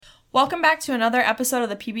Welcome back to another episode of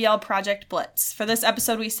the PBL Project Blitz. For this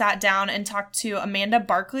episode, we sat down and talked to Amanda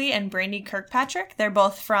Barkley and Brandy Kirkpatrick. They're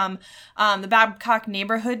both from the Babcock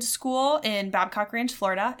Neighborhood School in Babcock Ranch,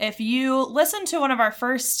 Florida. If you listened to one of our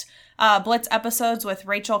first Blitz episodes with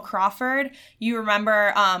Rachel Crawford, you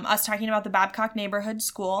remember us talking about the Babcock Neighborhood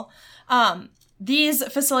School. These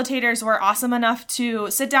facilitators were awesome enough to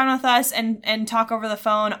sit down with us and talk over the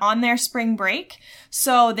phone on their spring break.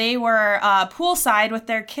 So they were poolside with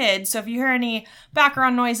their kids. So if you hear any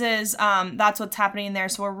background noises, that's what's happening there.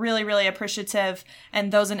 So we're really, really appreciative,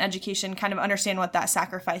 and those in education kind of understand what that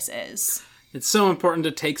sacrifice is. It's so important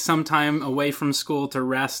to take some time away from school to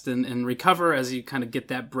rest and recover as you kind of get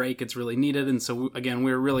that break. It's really needed. And so, again,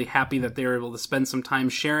 we're really happy that they were able to spend some time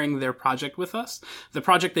sharing their project with us. The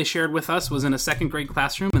project they shared with us was in a second grade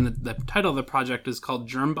classroom, and the title of the project is called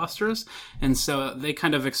Germ. And so they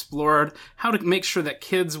kind of explored how to make sure that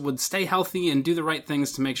kids would stay healthy and do the right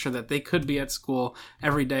things to make sure that they could be at school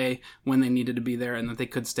every day when they needed to be there and that they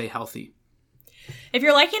could stay healthy. If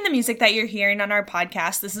you're liking the music that you're hearing on our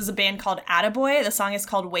podcast, this is a band called Attaboy. The song is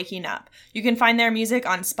called Waking Up. You can find their music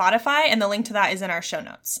on Spotify, and the link to that is in our show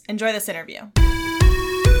notes. Enjoy this interview.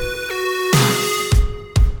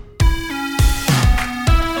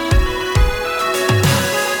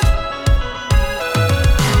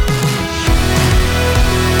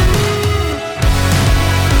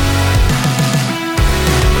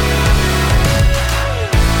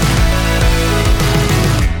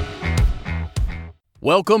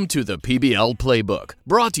 Welcome to the PBL Playbook,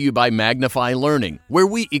 brought to you by Magnify Learning, where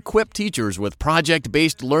we equip teachers with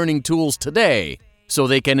project-based learning tools today so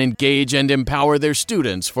they can engage and empower their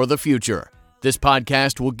students for the future. This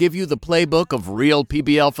podcast will give you the playbook of real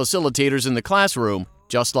PBL facilitators in the classroom,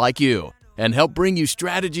 just like you, and help bring you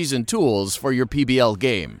strategies and tools for your PBL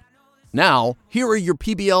game. Now, here are your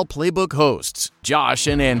PBL Playbook hosts, Josh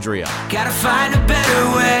and Andrea. Gotta find a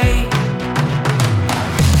better way.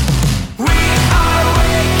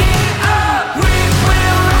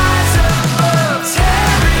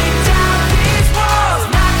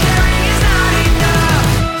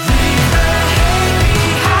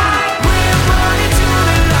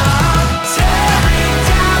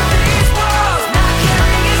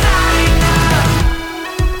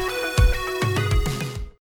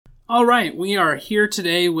 All right, we are here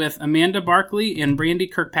today with Amanda Barkley and Brandy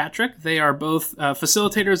Kirkpatrick. They are both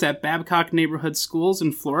facilitators at Babcock Neighborhood Schools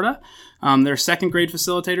in Florida. They're second grade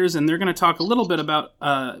facilitators, and they're going to talk a little bit about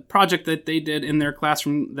a project that they did in their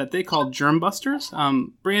classroom that they called Germ.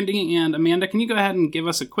 Brandy and Amanda, can you go ahead and give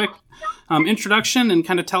us a quick introduction and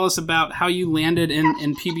kind of tell us about how you landed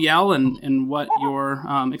in PBL and what your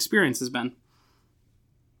experience has been?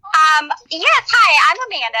 Yes, hi, I'm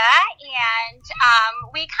Amanda, and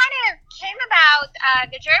we kind of came about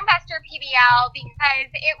the Germ PBL because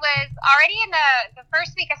it was already in the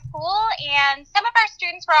first week of school, and some of our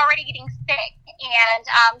students were already getting sick, and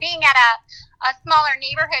being at a smaller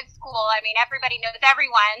neighborhood school, I mean, everybody knows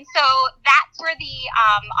everyone, so that's where the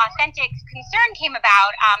authentic concern came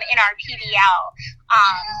about in our PBL.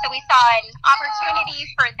 So we saw an opportunity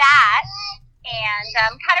for that,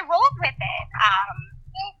 and kind of rolled with it.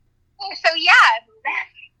 So yeah,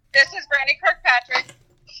 this is Brandy Kirkpatrick,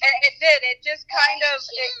 and it just kind of,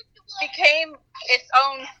 it became its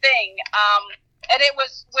own thing, and it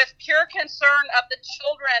was with pure concern of the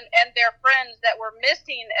children and their friends that were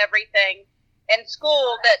missing everything in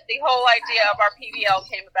school that the whole idea of our PBL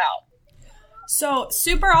came about. So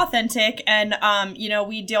super authentic, and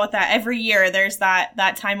we deal with that every year. There's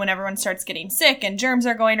that time when everyone starts getting sick and germs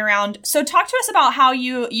are going around. So talk to us about how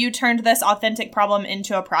you turned this authentic problem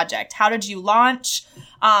into a project. How did you launch?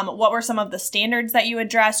 What were some of the standards that you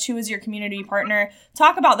addressed? Who was your community partner?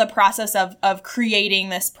 Talk about the process of creating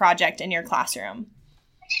this project in your classroom.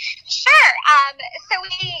 Sure. So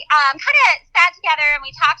we kind of sat together and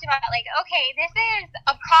we talked about, like, okay, this is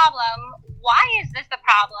a problem. Why is this a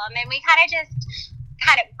problem? And we kind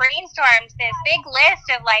of brainstormed this big list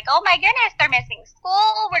of, like, oh my goodness, they're missing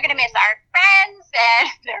school, we're going to miss our friends, and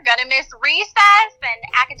they're going to miss recess and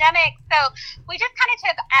academics. So we just kind of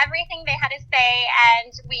took everything they had to say and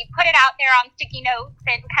we put it out there on sticky notes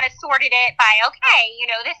and kind of sorted it by, okay,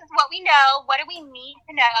 this is what we know. What do we need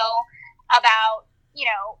to know about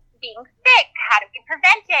being sick? How do we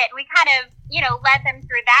prevent it? We kind of, led them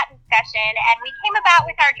through that discussion, and we came about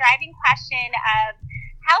with our driving question of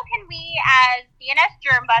how can we as BNS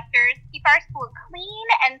Germ Busters keep our school clean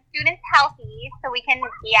and students healthy so we can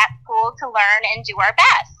be at school to learn and do our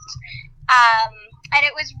best. And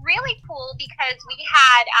it was really cool because we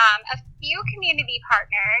had a few community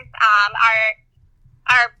partners.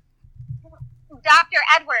 Our Dr.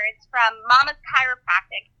 Edwards from Mama's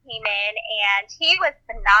Chiropractic came came in, and he was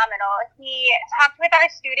phenomenal. He talked with our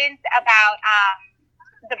students about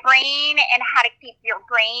the brain and how to keep your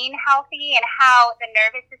brain healthy and how the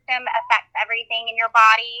nervous system affects everything in your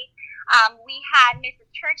body. We had Mrs.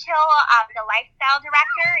 Churchill, the lifestyle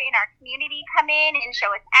director in our community, come in and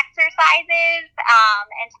show us exercises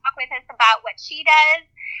and talk with us about what she does.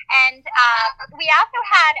 And we also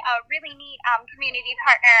had a really neat community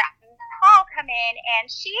partner, Paul, come in, and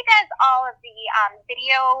she does all of the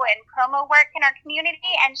video and promo work in our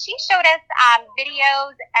community, and she showed us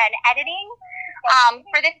videos and editing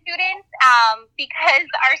for the students because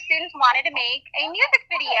our students wanted to make a music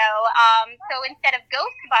video. So instead of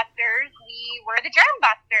Ghostbusters, we were the Germ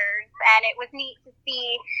Busters, and it was neat to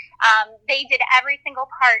see they did every single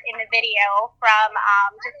part in the video, from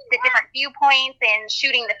just the different viewpoints and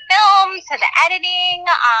shooting the film to the editing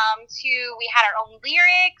to we had our own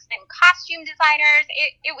lyrics and costume designers.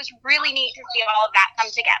 It was really neat to see all of that come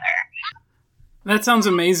together. That sounds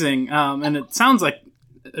amazing, and it sounds like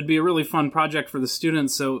it'd be a really fun project for the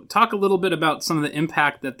students. So talk a little bit about some of the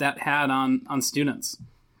impact that had on students.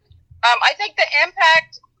 I think the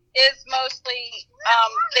impact is mostly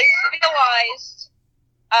they realized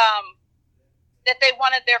that they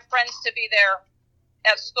wanted their friends to be there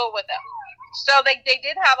at school with them. So they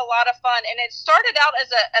did have a lot of fun, and it started out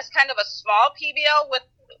as kind of a small PBL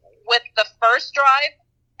with the first drive,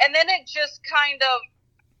 and then it just kind of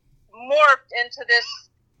morphed into this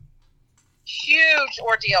huge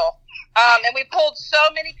ordeal. And we pulled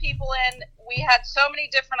so many people in. We had so many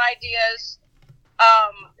different ideas.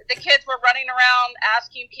 The kids were running around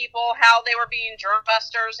asking people how they were being germ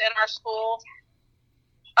busters in our school.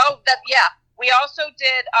 We also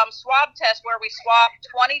did swab tests where we swabbed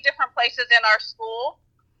 20 different places in our school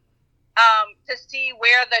to see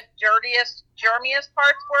where the dirtiest, germiest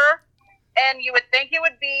parts were. And you would think it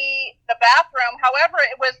would be the bathroom. However,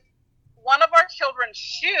 it was one of our children's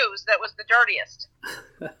shoes that was the dirtiest.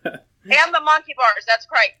 And the monkey bars, that's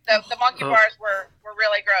right. The monkey bars were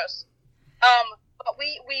really gross. But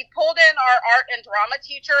we pulled in our art and drama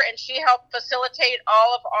teacher, and she helped facilitate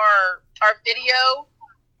all of our video.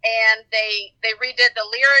 And they redid the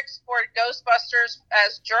lyrics for Ghostbusters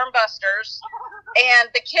as Germ Busters. And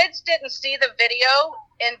the kids didn't see the video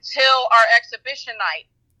until our exhibition night,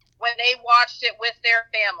 when they watched it with their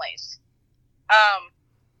families.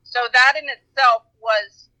 So that in itself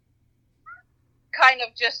was kind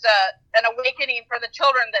of just an awakening for the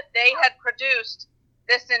children that they had produced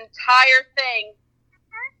this entire thing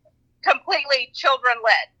completely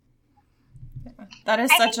children-led. That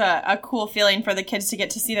is such a cool feeling for the kids to get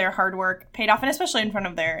to see their hard work paid off, and especially in front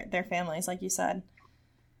of their families, like you said.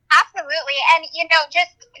 Absolutely. And,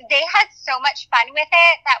 just they had so much fun with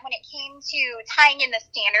it that when it came to tying in the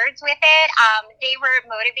standards with it, they were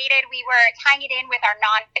motivated. We were tying it in with our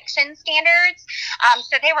nonfiction standards.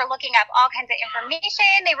 So they were looking up all kinds of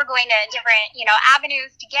information. They were going to different,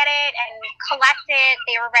 avenues to get it and collect it.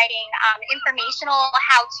 They were writing informational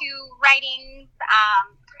how-to writings.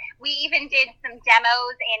 We even did some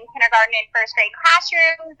demos in kindergarten and first grade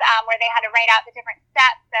classrooms where they had to write out the different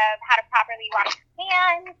steps of how to properly wash your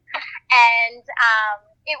hands. And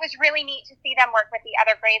it was really neat to see them work with the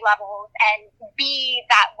other grade levels and be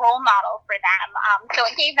that role model for them. So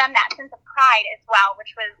it gave them that sense of pride as well,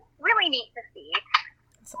 which was really neat to see.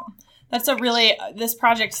 That's this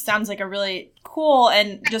project sounds like a really cool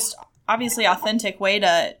and just obviously authentic way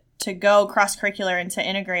to go cross-curricular and to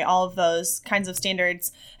integrate all of those kinds of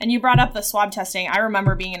standards. And you brought up the swab testing. I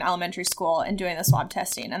remember being in elementary school and doing the swab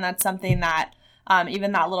testing, and that's something that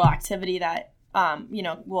even that little activity that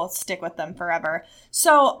will stick with them forever.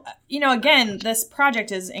 So, again, this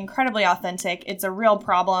project is incredibly authentic. It's a real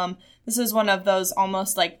problem. This is one of those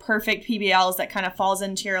almost like perfect PBLs that kind of falls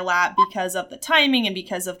into your lap because of the timing and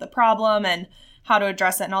because of the problem and how to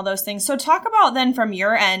address it and all those things. So talk about then from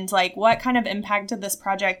your end, like what kind of impact did this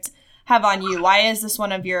project have on you? Why is this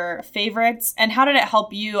one of your favorites? And how did it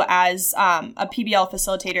help you as a PBL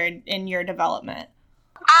facilitator in your development?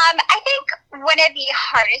 I think one of the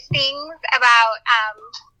hardest things about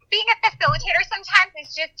being a facilitator sometimes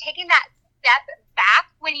is just taking that step back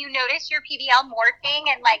when you notice your PBL morphing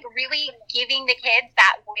and like really giving the kids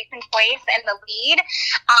that voice and the lead.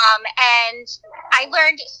 And I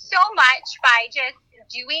learned so much by just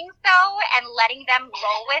doing so and letting them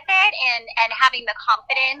roll with it and having the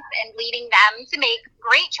confidence and leading them to make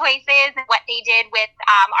great choices and what they did with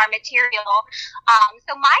our material.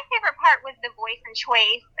 So my favorite part was the voice and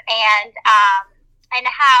choice and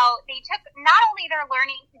how they took not only their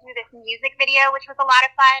learning to do this music video, which was a lot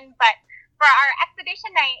of fun, but for our exhibition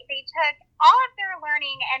night, they took all of their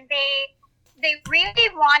learning and they they really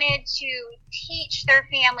wanted to teach their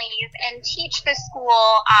families and teach the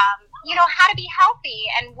school, how to be healthy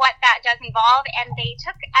and what that does involve. And they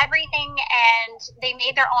took everything and they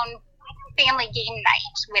made their own family game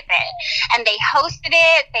night with it. And they hosted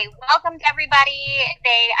it. They welcomed everybody.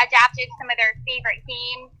 They adapted some of their favorite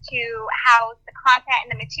games to house the content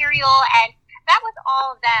and the material. And that was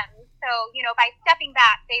all of them. So, by stepping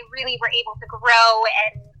back, they really were able to grow,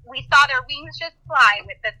 and we saw their wings just fly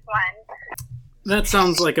with this one. That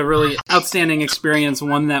sounds like a really outstanding experience,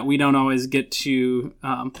 one that we don't always get to.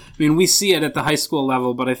 We see it at the high school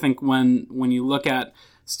level, but I think when you look at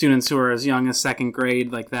students who are as young as second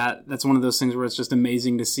grade like that's one of those things where it's just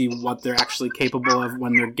amazing to see what they're actually capable of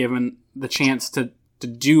when they're given the chance to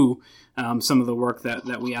do some of the work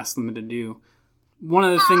that we ask them to do. One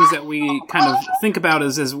of the things that we kind of think about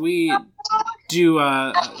is as we do,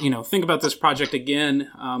 think about this project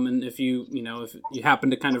again, and if you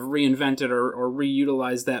happen to kind of reinvent it or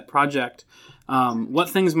reutilize that project,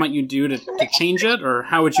 what things might you do to change it, or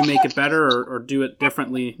how would you make it better or do it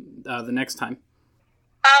differently the next time?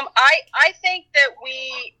 I think that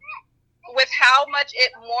with how much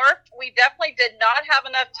it morphed, we definitely did not have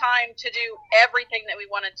enough time to do everything that we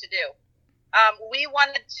wanted to do. We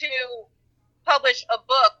wanted to publish a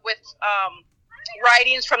book with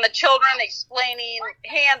writings from the children explaining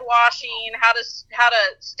hand washing, how to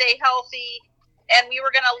stay healthy, and we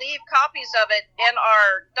were going to leave copies of it in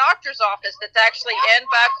our doctor's office that's actually in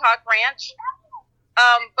Babcock Ranch.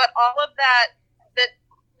 But all of that,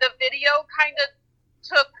 the video kind of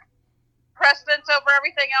took precedence over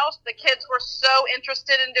everything else. The kids were so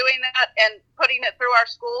interested in doing that and putting it through our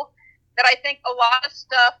school that I think a lot of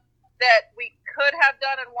stuff that we could have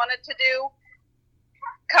done and wanted to do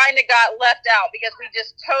kind of got left out because we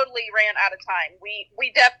just totally ran out of time. We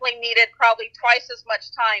definitely needed probably twice as much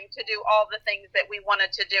time to do all the things that we wanted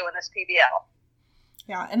to do in this PBL.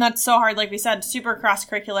 Yeah, and that's so hard. Like we said, super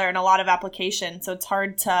cross-curricular and a lot of application. So it's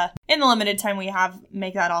hard to, in the limited time we have,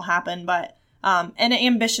 make that all happen. But an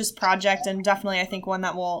ambitious project, and definitely I think one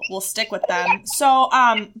that will stick with them. So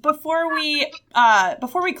before we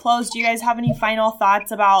close, do you guys have any final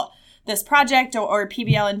thoughts about this project or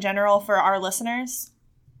PBL in general for our listeners?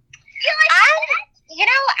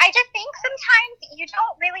 I just think sometimes you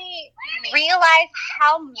don't really realize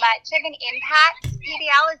how much of an impact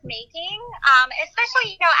PBL is making,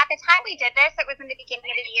 especially, at the time we did this, it was in the beginning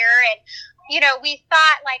of the year, and, we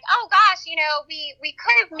thought like, oh gosh, we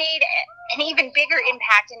could have made an even bigger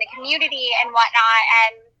impact in the community and whatnot,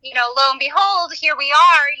 and, lo and behold, here we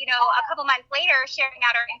are, a couple months later, sharing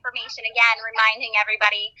out our information again, reminding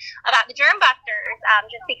everybody about the Germ Busters,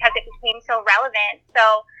 just because it became so relevant.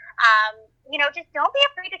 So, just don't be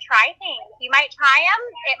afraid to try things. You might try them.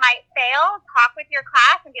 It might fail. Talk with your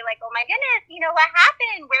class and be like, oh my goodness, what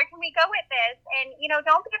happened? Where can we go with this? And,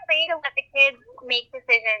 don't be afraid to let the kids make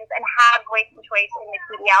decisions and have voice and choice in the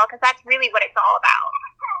PBL, because that's really what it's all about.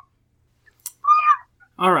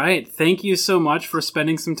 All right. Thank you so much for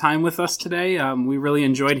spending some time with us today. We really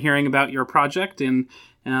enjoyed hearing about your project, and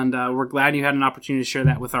we're glad you had an opportunity to share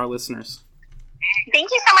that with our listeners. Thank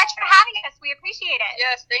you so much for having us. We appreciate it.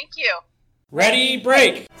 Yes, thank you. Ready,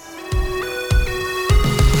 break.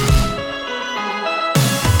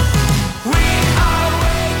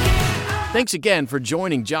 Thanks again for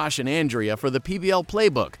joining Josh and Andrea for the PBL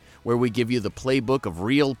Playbook, where we give you the playbook of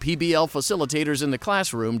real PBL facilitators in the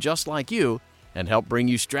classroom just like you and help bring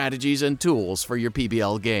you strategies and tools for your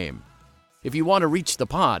PBL game. If you want to reach the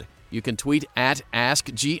pod, you can tweet at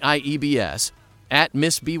AskGIEBS, at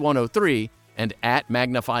MissB103, and at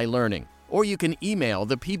Magnify Learning. Or you can email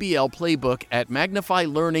the PBL Playbook at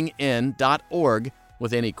magnifylearningn.org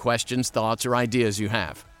with any questions, thoughts, or ideas you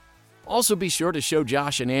have. Also be sure to show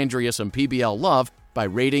Josh and Andrea some PBL love by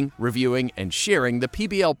rating, reviewing, and sharing the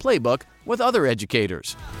PBL Playbook with other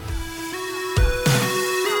educators.